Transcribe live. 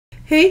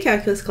Hey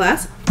calculus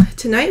class,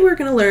 tonight we're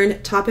going to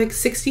learn topic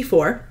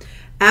 64,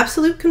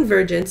 absolute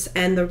convergence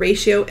and the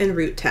ratio and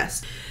root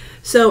test.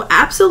 So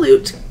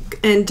absolute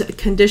and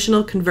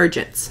conditional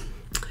convergence.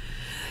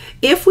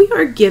 If we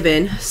are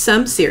given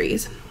some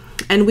series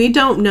and we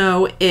don't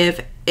know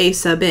if a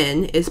sub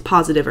n is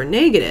positive or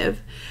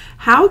negative,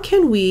 how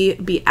can we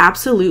be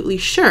absolutely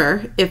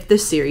sure if the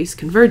series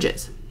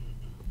converges?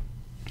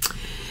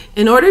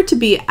 In order to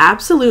be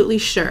absolutely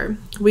sure,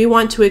 we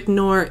want to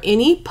ignore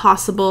any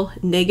possible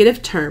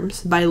negative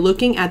terms by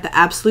looking at the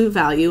absolute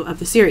value of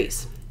the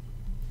series.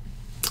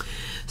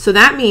 So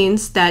that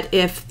means that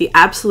if the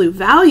absolute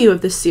value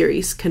of the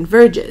series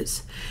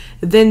converges,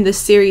 then the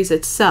series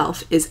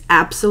itself is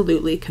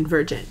absolutely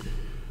convergent.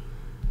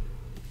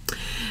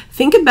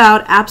 Think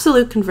about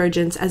absolute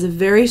convergence as a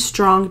very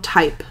strong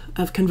type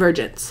of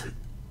convergence.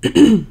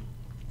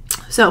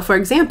 So for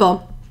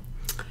example,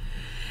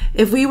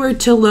 if we were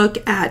to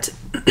look at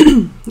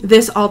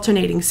this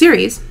alternating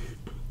series,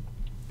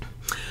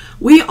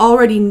 we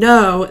already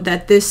know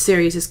that this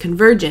series is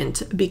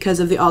convergent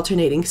because of the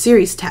alternating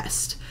series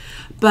test.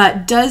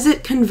 But does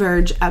it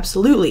converge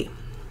absolutely?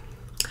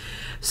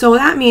 So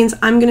that means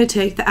I'm going to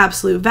take the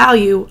absolute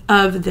value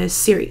of this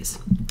series.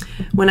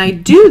 When I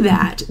do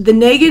that, the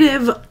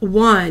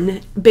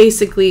 -1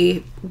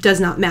 basically does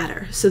not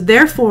matter. So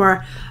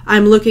therefore,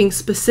 I'm looking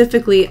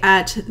specifically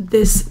at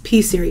this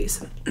p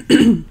series.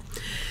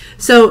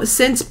 So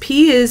since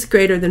p is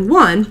greater than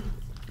 1,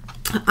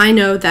 I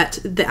know that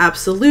the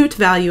absolute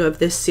value of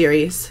this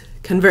series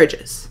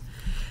converges.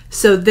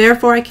 So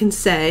therefore I can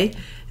say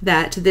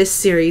that this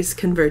series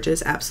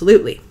converges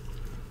absolutely.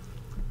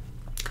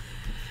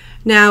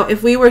 Now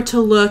if we were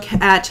to look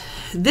at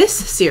this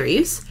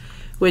series,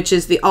 which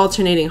is the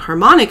alternating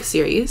harmonic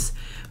series,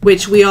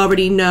 which we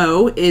already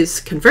know is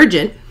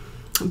convergent,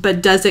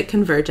 but does it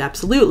converge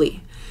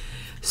absolutely?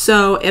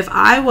 So if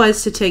I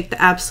was to take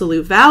the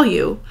absolute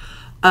value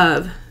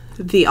of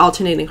the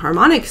alternating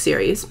harmonic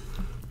series,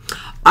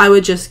 I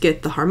would just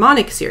get the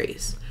harmonic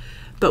series.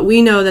 But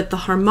we know that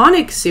the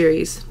harmonic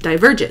series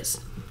diverges.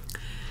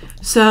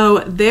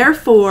 So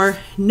therefore,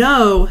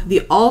 no,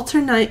 the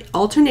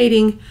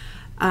alternating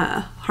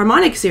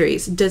harmonic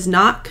series does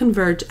not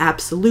converge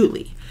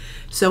absolutely.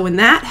 So when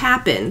that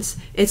happens,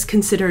 it's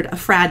considered a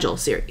fragile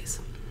series.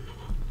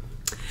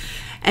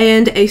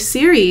 And a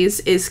series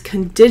is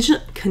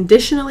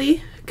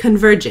conditionally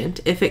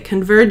convergent if it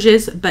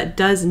converges but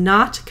does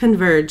not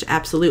converge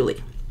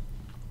absolutely.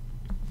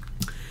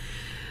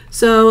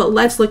 So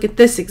let's look at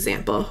this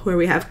example where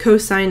we have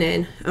cosine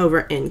n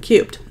over n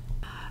cubed.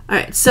 All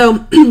right,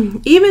 so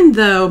even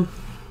though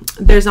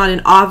there's not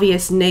an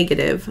obvious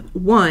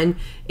 -1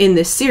 in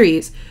this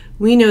series,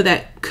 we know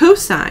that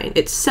cosine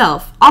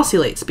itself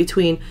oscillates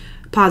between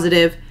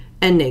positive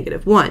and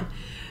 -1.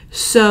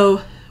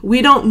 So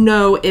we don't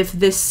know if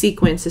this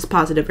sequence is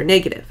positive or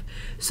negative.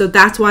 So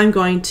that's why I'm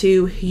going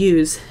to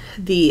use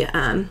the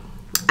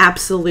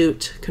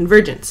absolute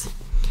convergence.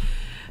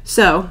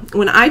 So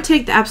when I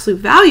take the absolute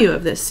value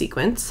of this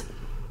sequence,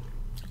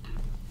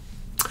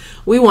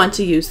 we want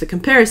to use the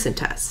comparison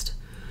test.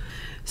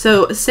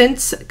 So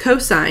since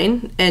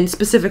cosine, and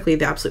specifically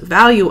the absolute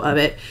value of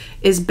it,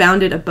 is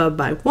bounded above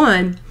by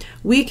 1,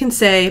 we can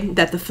say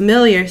that the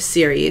familiar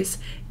series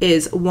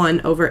is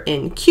 1 over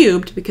n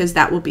cubed because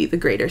that will be the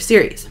greater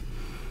series.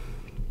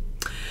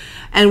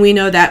 And we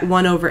know that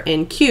 1 over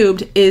n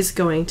cubed is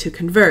going to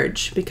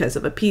converge because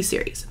of a p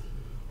series.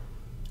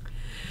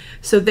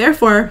 So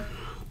therefore,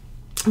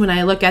 when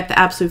I look at the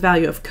absolute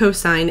value of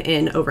cosine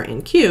n over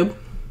n cubed,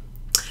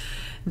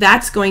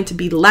 that's going to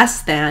be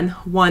less than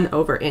 1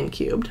 over n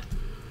cubed.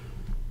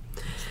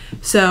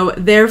 So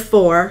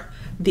therefore,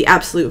 the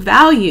absolute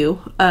value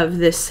of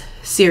this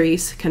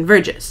series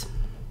converges.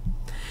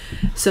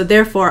 So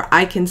therefore,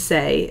 I can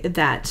say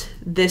that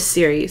this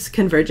series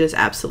converges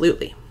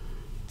absolutely.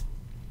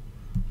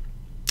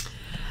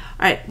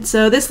 All right,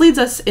 so this leads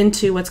us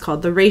into what's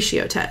called the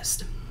ratio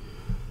test.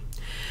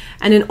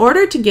 And in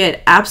order to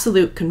get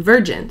absolute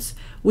convergence,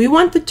 we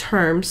want the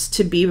terms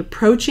to be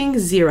approaching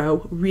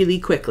 0 really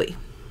quickly.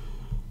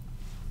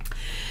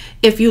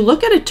 If you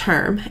look at a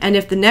term, and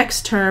if the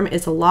next term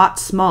is a lot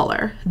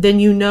smaller, then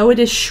you know it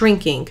is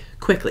shrinking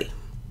quickly.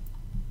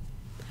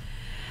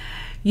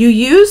 You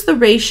use the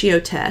ratio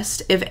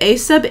test if a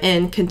sub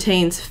n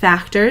contains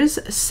factors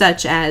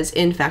such as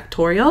n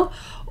factorial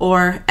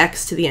or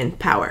x to the n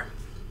power.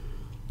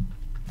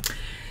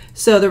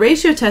 So the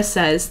ratio test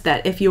says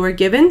that if you are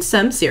given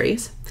some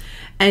series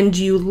and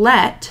you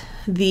let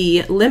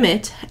the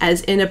limit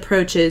as n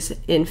approaches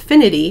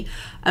infinity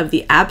of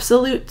the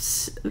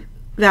absolute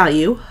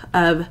value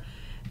of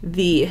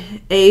the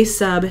a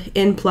sub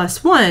n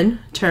plus 1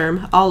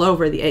 term all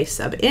over the a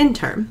sub n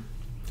term,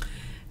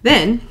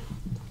 then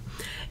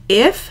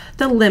if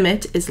the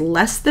limit is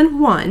less than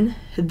 1,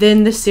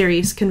 then the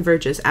series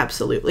converges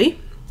absolutely.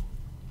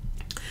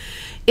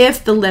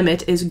 If the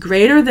limit is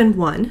greater than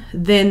 1,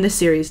 then the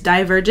series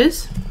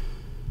diverges.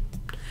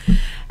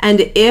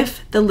 And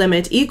if the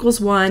limit equals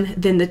 1,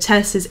 then the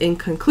test is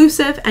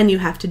inconclusive and you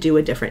have to do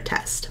a different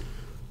test.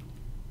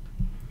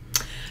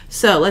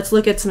 So let's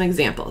look at some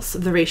examples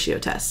of the ratio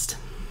test.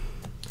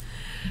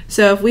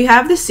 So if we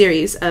have the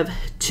series of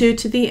 2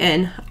 to the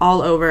n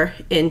all over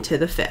n to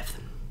the fifth.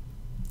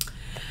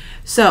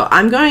 So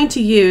I'm going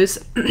to use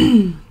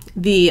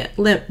the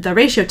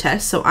ratio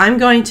test. So I'm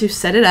going to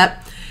set it up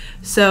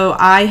so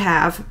I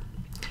have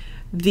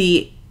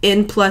the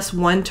n plus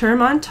 1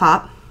 term on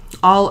top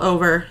all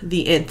over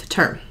the nth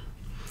term.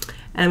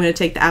 And I'm going to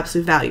take the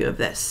absolute value of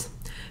this.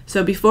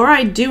 So before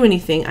I do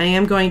anything, I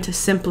am going to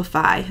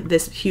simplify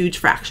this huge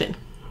fraction.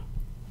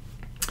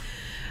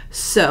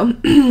 So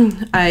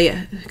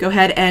I go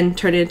ahead and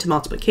turn it into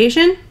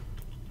multiplication.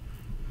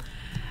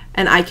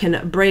 And I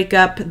can break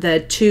up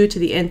the 2 to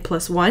the n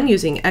plus 1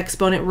 using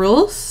exponent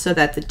rules so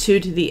that the 2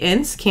 to the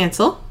n's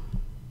cancel.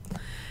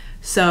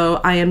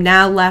 So I am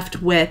now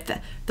left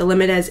with the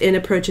limit as n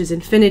approaches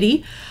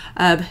infinity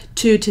of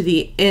 2 to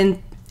the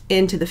n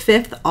to the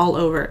fifth all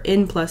over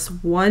n plus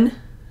 1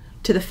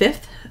 to the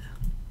fifth.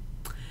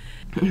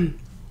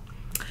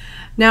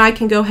 Now I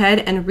can go ahead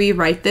and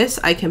rewrite this.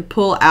 I can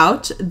pull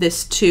out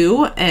this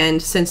 2,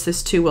 and since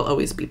this 2 will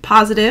always be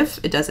positive,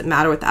 it doesn't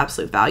matter with the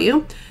absolute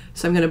value.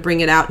 So I'm going to bring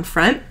it out in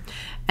front.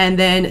 And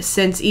then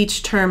since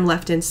each term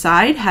left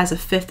inside has a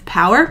fifth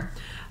power,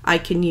 I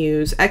can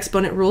use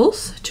exponent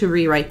rules to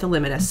rewrite the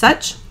limit as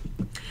such.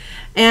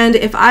 And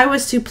if I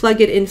was to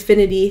plug in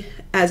infinity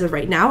as of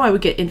right now, I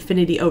would get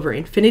infinity over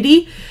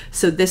infinity.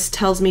 So this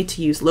tells me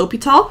to use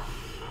L'Hopital.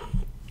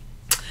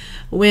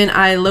 When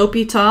I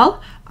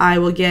L'Hopital, I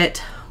will get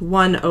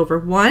 1 over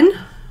 1,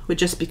 which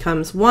just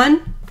becomes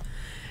 1.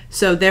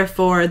 So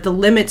therefore, the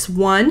limit's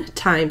 1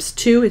 times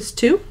 2 is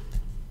 2.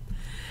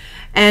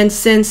 And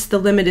since the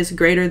limit is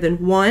greater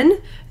than 1,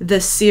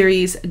 the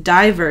series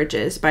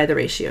diverges by the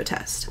ratio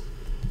test.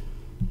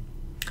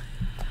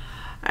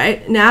 All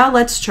right, now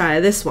let's try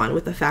this one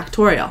with the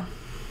factorial.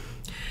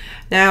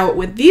 Now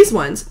with these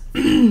ones,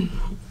 I'm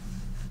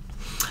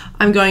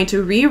going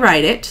to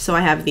rewrite it so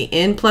I have the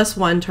n plus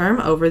 1 term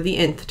over the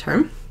nth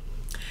term.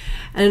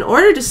 And in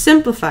order to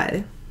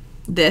simplify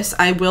this,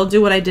 I will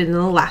do what I did in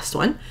the last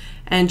one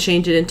and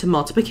change it into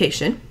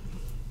multiplication.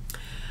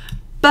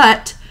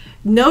 But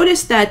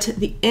notice that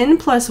the n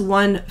plus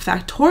 1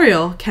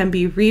 factorial can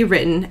be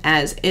rewritten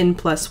as n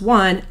plus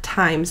 1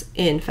 times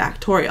n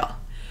factorial.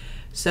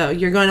 So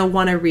you're going to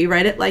want to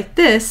rewrite it like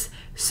this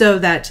so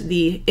that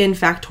the n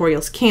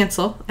factorials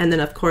cancel, and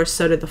then of course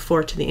so do the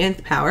 4 to the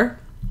nth power.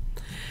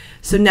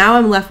 So now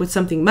I'm left with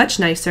something much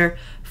nicer,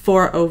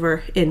 4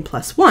 over n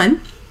plus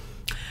 1.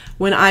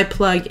 When I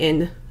plug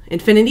in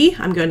infinity,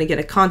 I'm going to get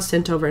a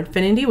constant over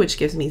infinity, which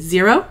gives me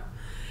 0.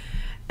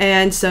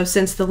 And so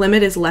since the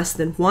limit is less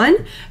than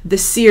 1, the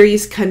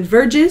series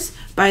converges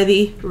by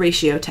the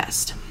ratio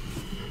test.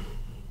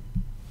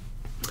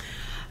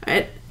 All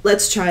right,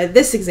 let's try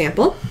this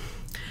example.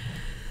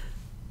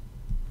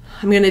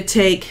 I'm going to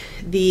take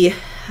the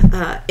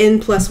n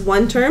plus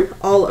 1 term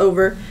all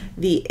over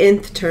the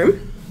nth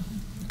term,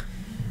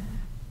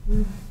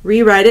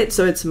 rewrite it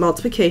so it's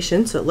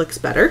multiplication so it looks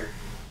better.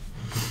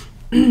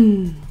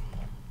 And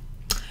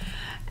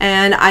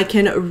I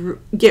can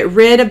get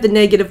rid of the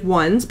negative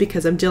 1s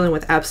because I'm dealing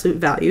with absolute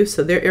values,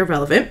 so they're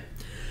irrelevant.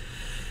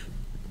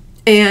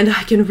 And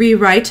I can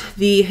rewrite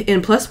the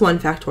n plus 1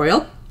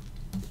 factorial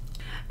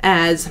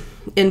as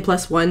n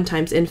plus 1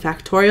 times n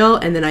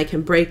factorial, and then I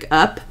can break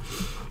up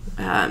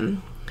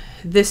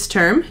this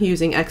term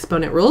using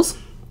exponent rules.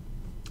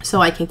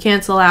 So I can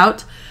cancel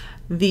out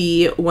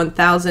the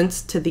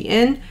 1,000ths to the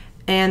n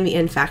and the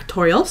n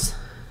factorials,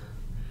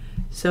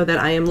 so that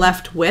I am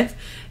left with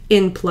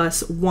n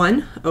plus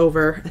 1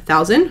 over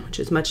 1,000, which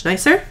is much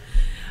nicer.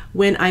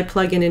 When I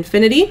plug in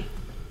infinity,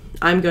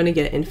 I'm going to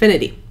get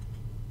infinity.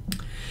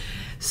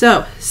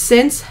 So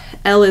since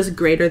L is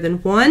greater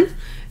than 1,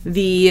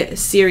 the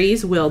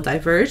series will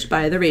diverge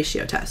by the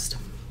ratio test.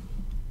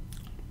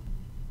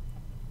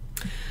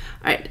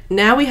 All right,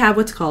 now we have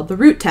what's called the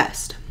root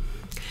test.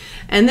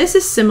 And this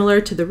is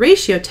similar to the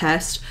ratio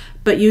test,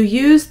 but you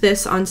use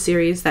this on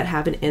series that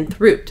have an nth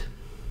root.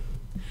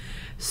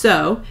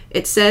 So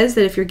it says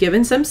that if you're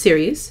given some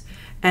series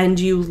and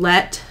you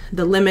let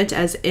the limit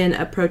as n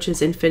approaches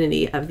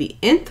infinity of the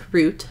nth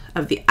root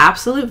of the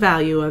absolute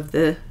value of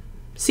the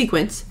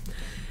sequence,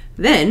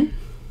 then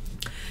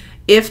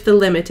if the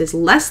limit is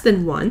less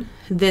than 1,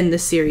 then the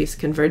series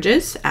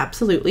converges,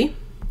 absolutely.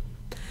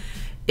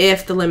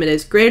 If the limit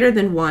is greater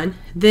than 1,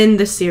 then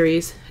the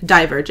series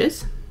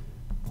diverges.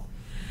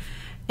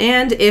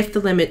 And if the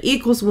limit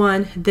equals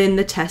 1, then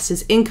the test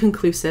is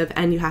inconclusive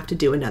and you have to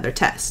do another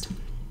test.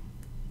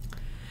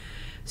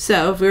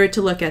 So if we were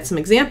to look at some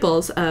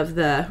examples of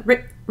the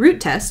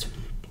root test,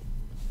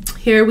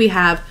 here we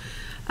have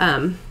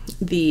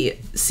the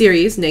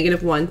series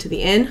negative 1 to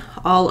the n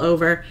all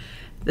over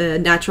the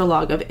natural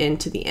log of n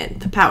to the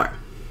nth power.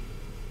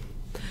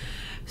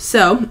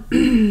 So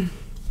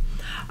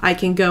I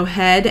can go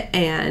ahead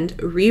and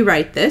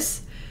rewrite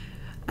this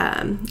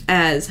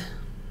as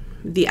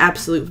the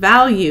absolute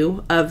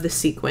value of the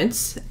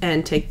sequence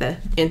and take the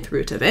nth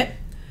root of it.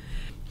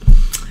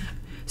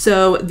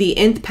 So the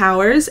nth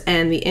powers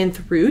and the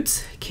nth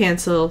roots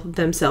cancel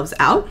themselves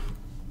out.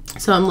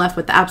 So I'm left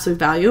with the absolute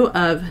value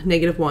of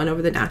 -1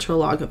 over the natural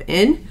log of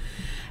n.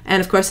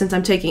 And of course, since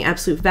I'm taking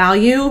absolute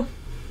value,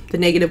 the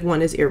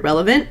 -1 is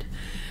irrelevant.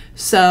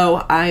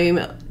 So I'm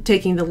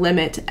taking the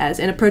limit as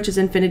n approaches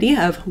infinity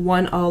of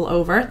 1 all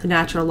over the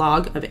natural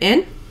log of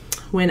n.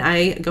 When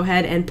I go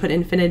ahead and put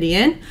infinity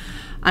in,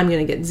 I'm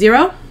going to get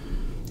 0.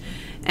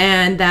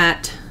 And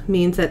that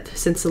means that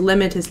since the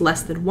limit is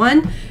less than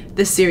 1,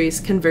 this series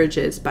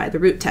converges by the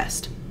root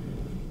test.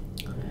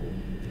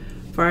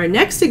 For our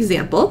next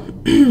example,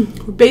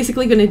 we're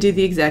basically going to do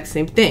the exact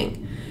same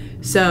thing.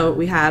 So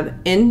we have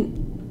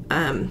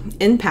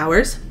n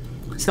powers,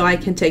 so I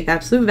can take the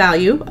absolute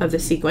value of the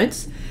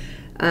sequence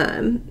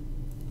and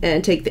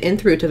take the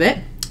nth root of it,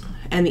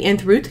 and the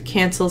nth root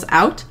cancels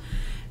out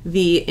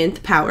the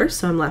nth power,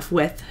 so I'm left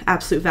with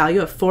absolute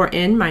value of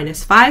 4n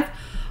minus 5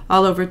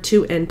 all over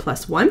 2n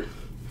plus 1.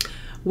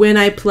 When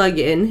I plug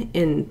in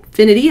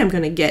infinity, I'm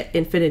going to get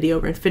infinity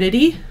over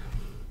infinity.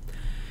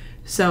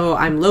 So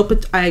I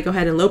go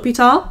ahead and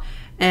L'Hopital,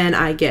 and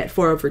I get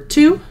 4 over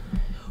 2,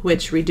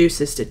 which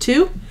reduces to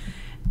 2.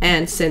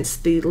 And since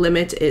the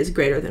limit is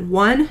greater than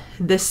 1,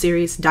 this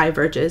series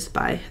diverges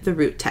by the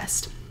root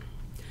test.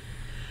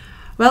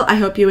 Well, I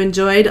hope you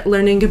enjoyed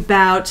learning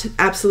about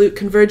absolute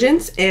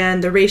convergence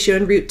and the ratio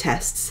and root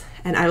tests.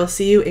 And I will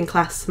see you in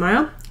class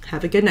tomorrow.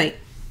 Have a good night.